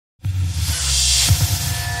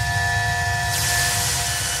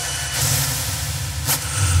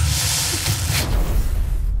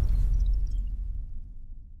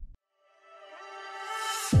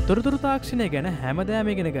තොරතුරු තාක්ෂණය ගැන හැමදාම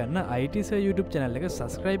ඉගෙන ගන්න ITsir YouTube channel එක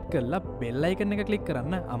subscribe කරලා bell icon එක click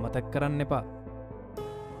කරන්න අමතක කරන්න එපා.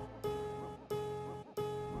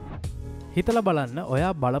 හිතලා බලන්න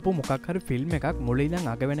ඔයා බලපු මොකක් හරි ෆිල්ම් එකක් මුලින්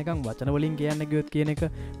ඉඳන් අග වෙනකන් වචන වලින් කියන්න ගියොත් කියන එක.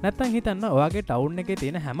 නැත්නම් හිතන්න ඔයාගේ ටවුන් එකේ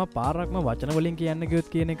තියෙන හැම පාරක්ම වචන වලින් කියන්න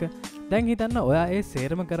ගියොත් කියන එක. දැන් හිතන්න ඔයා ඒ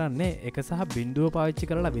සේරම කරන්නේ එක සහ බිඳුව පාවිච්චි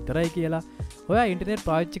කරලා විතරයි කියලා. ඔයා ඉන්ටර්නෙට්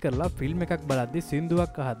පාවිච්චි කරලා ෆිල්ම් එකක් බලද්දි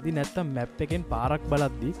සින්දුවක් අහද්දි නැත්නම් මැප් එකෙන් පාරක්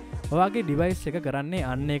බලද්දි ඔයාගේ ඩිවයිස් එක කරන්නේ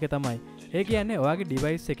අන්න ඒක තමයි. ඒ කියන්නේ ඔයාගේ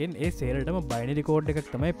ඩිවයිස් එකෙන් ඒ සේරටම බයිනරි කෝඩ්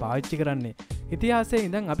එකක් තමයි පාවිච්චි කරන්නේ. ඉතිහාසයේ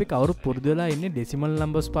ඉඳන් අපි කවුරුත් පුරුදු වෙලා ඉන්නේ ඩෙසිමල්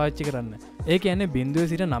නම්බර්ස් පාවිච්චි කරන්න. ඒ කියන්නේ 0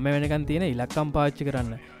 සිට 9 වෙනකන් තියෙන ඉලක්කම් පාවිච්චි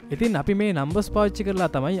කරන්න. ඉතින් අපි මේ නම්බර්ස් පාවිච්චි කරලා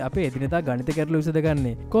තමයි අපේ එදිනෙදා ගණිත ගැටලු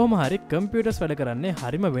විසඳගන්නේ. කොහොම හරි කම්පියුටර්ස් වැඩ කරන්නේ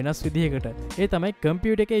හරිම වෙනස් විදිහකට. ඒ තමයි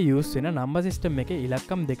කම්පියුටර් එකේ යූස් වෙන නම්බර් සිස්ටම් එකේ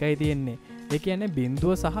ඉලක්කම් දෙකයි තියෙන්නේ. ඒ කියන්නේ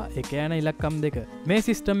 0 සහ 1 යන ඉලක්කම් දෙක. මේ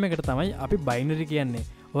සිස්ටම් එකට තමයි අපි බයිනරි කියන්නේ.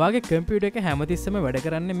 ඔයාගේ කම්පියුටර් එක හැමතිස්සෙම වැඩ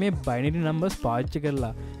කරන්නේ මේ බයිනරි නම්බර්ස් පාවිච්චි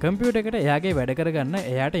කරලා. කම්පියුටර් එකට එයාගේ වැඩ කරගන්න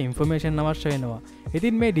එයාට ඉන්ෆර්මේෂන් අවශ්‍ය වෙනවා.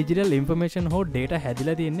 ඉතින් මේ ඩිජිටල් ඉන්ෆර්මේෂන් හෝ ඩේටා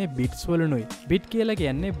හැදිලා තියෙන්නේ බිට්ස් වලිනුයි. බිට් කියලා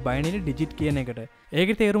කියන්නේ බයිනරි ඩිජිට් කියන එකට.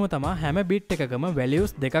 ඒකේ තේරුම තමයි හැම බිට් එකකම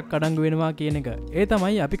වැලියුස් දෙකක් අඩංගු වෙනවා කියන එක. ඒ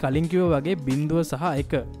තමයි අපි කලින් කිව්වා වගේ 0 සහ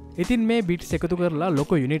 1. ඉතින් මේ බිට්ස් එකතු කරලා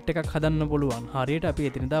ලොකු යුනිට් එකක් හදන්න පුළුවන්. හරියට අපි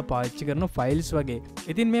එතනදා පාවිච්චි කරන ෆයිල්ස් වගේ.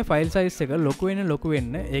 ඉතින් මේ ෆයිල් සයිස් එක ලොකු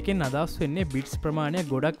වෙන්න ඒකෙන් අදහස් වෙන්නේ බිට්ස් ප්‍රමාණය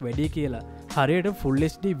ගොඩක් වැඩි කියලා. හරියට full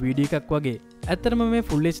HD වීඩියෝ එකක් වගේ. ඇත්තටම මේ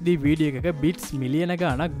full HD වීඩියෝ එකක බිට්ස් මිලියන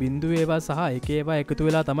ගණක් බිඳුව ඒවා සහ එක ඒවා එකතු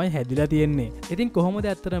වෙලා තමයි හැදිලා තියෙන්නේ. ඉතින් කොහොමද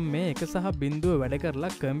ඇත්තටම මේ එක සහ බිඳුව වැඩ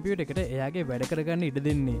කරලා කම්පියුටර් එකට එයාගේ වැඩ කරගන්න ඉඩ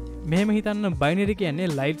දෙන්නේ? මෙහෙම හිතන්න බයිනරි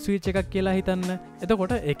කියන්නේ ලයිට් ස්විච් එකක් කියලා හිතන්න.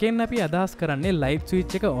 එතකොට එකෙන් අපි අදහස් කරන්නේ ලයිට්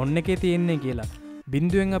ස්විච් එක ඔන් එකේ තියෙන්නේ කියලා.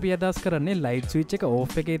 බිඳුවෙන් අපි අදහස් කරන්නේ ලයිට් ස්විච් එක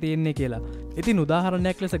ඕෆ් එකේ තියෙන්නේ කියලා. ඉතින්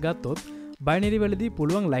උදාහරණයක් ලෙස ගත්තොත් බයිනරි වලදී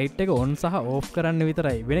පුළුවන් ලයිට් එක ඔන් සහ ඕෆ් කරන්න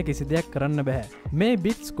විතරයි, වෙන කිසි දෙයක් කරන්න බෑ. මේ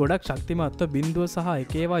බිට්ස් ගොඩක් ශක්තිමත්ව 0 සහ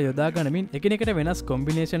 1 ඒවා යොදා ගනිමින් එකිනෙකට වෙනස්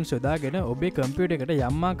කොම්බිනේෂන්ස් යොදාගෙන ඔබේ කම්පියුටර් එකට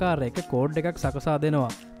යම් ආකාරයක කෝඩ් එකක් සකසා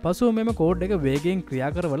දෙනවා. පසුව මෙම කෝඩ් එක වේගයෙන් ක්‍රියා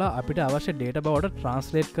කරවලා අපිට අවශ්‍ය ඩේටා බවට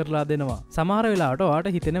ට්‍රාන්ස්ලේට් කරලා දෙනවා. සමහර වෙලාවට ඔයාලට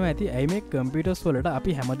හිතෙනවා ඇති ඇයි මේ කම්පියුටර්ස් වලට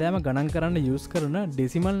අපි හැමදාම ගණන් කරන්න යූස් කරන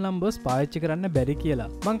ඩෙසිමල් නම්බර්ස් පාවිච්චි කරන්න බැරි කියලා.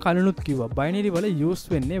 මං කලිනුත් කිව්වා බයිනරි වල යූස්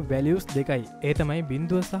වෙන්නේ වැලියුස් දෙකයි. ඒ තමයි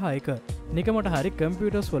 0 සහ 1. නිකමට හරි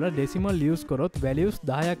කම්පියුටර්ස් වල ඩෙසිමල් යූස් කරොත් වැලියුස්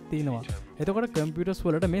 10ක් තියෙනවා. එතකොට කම්පියුටර්ස්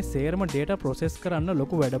වලට මේ සේරම ඩේටා ප්‍රොසෙස් කරන්න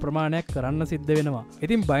ලොකු වැඩ ප්‍රමාණයක් කරන්න සිද්ධ වෙනවා.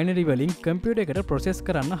 ඉතින් බයිනරි වලින් කම්පියුටර් එකට ප්‍රොසෙස්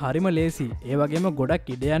කරන්න හරිම ලේසි. ඒ වගේම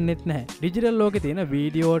ගොඩක් ඉඩ යන්නෙත් නැහැ. ඩිජිටල් ලෝකේ තියෙන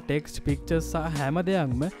වීඩියෝ, ටෙක්ස්ට්, පික්චර්ස් සහ හැම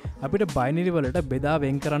දෙයක්ම අපිට බයිනරි වලට බෙදා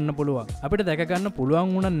වෙන් කරන්න පුළුවන්. අපිට දැක ගන්න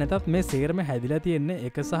පුළුවන් වුණත් නැතත් මේ සේරම හැදිලා තියෙන්නේ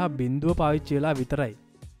 1 සහ 0 පාවිච්චි වෙලා විතරයි.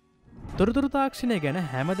 තොරතුරු තාක්ෂණය ගැන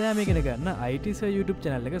හැමදාම ඉගෙන ගන්න ITsir YouTube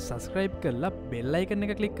channel එක subscribe කරලා bell icon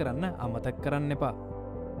එක click කරන්න අමතක කරන්න එපා.